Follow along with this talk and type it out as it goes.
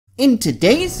In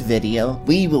today's video,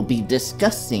 we will be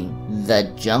discussing the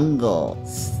jungle.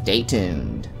 Stay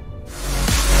tuned.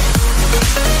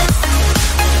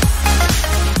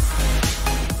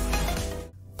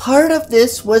 Part of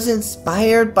this was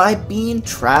inspired by being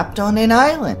trapped on an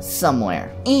island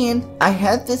somewhere, and I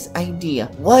had this idea: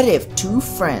 what if two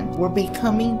friends were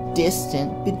becoming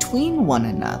distant between one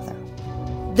another?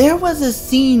 There was a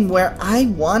scene where I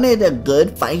wanted a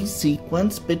good fight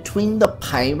sequence between the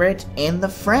pirate and the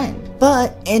friend,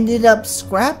 but ended up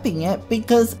scrapping it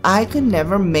because I could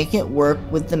never make it work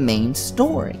with the main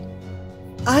story.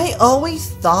 I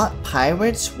always thought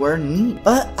pirates were neat,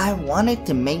 but I wanted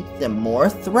to make them more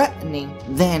threatening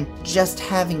than just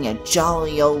having a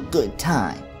jolly old good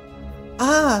time.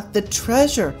 The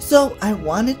treasure. So I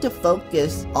wanted to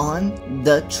focus on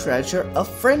the treasure of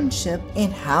friendship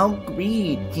and how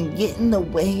greed can get in the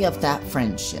way of that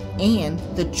friendship and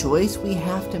the choice we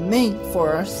have to make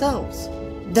for ourselves.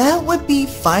 That would be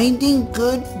finding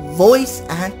good voice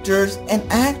actors and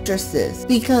actresses,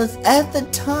 because at the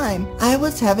time I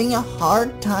was having a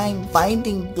hard time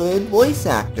finding good voice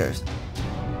actors.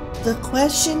 The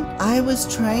question I was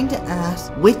trying to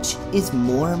ask: which is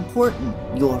more important,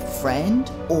 your friend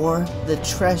or the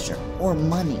treasure or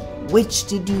money? Which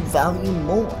did you value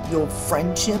more, your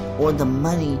friendship or the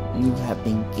money you have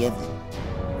been given?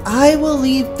 I will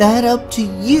leave that up to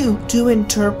you to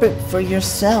interpret for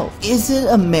yourself. Is it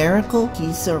a miracle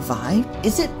he survived?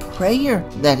 Is it prayer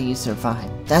that he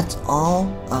survived? That's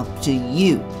all up to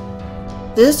you.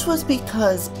 This was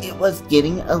because it was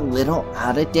getting a little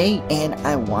out of date and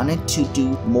I wanted to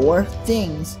do more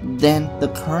things than the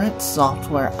current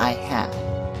software I have.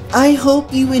 I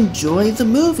hope you enjoy the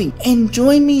movie and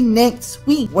join me next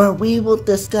week where we will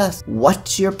discuss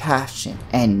what's your passion.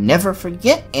 And never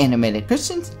forget, Animated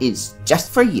Christians is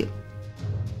just for you.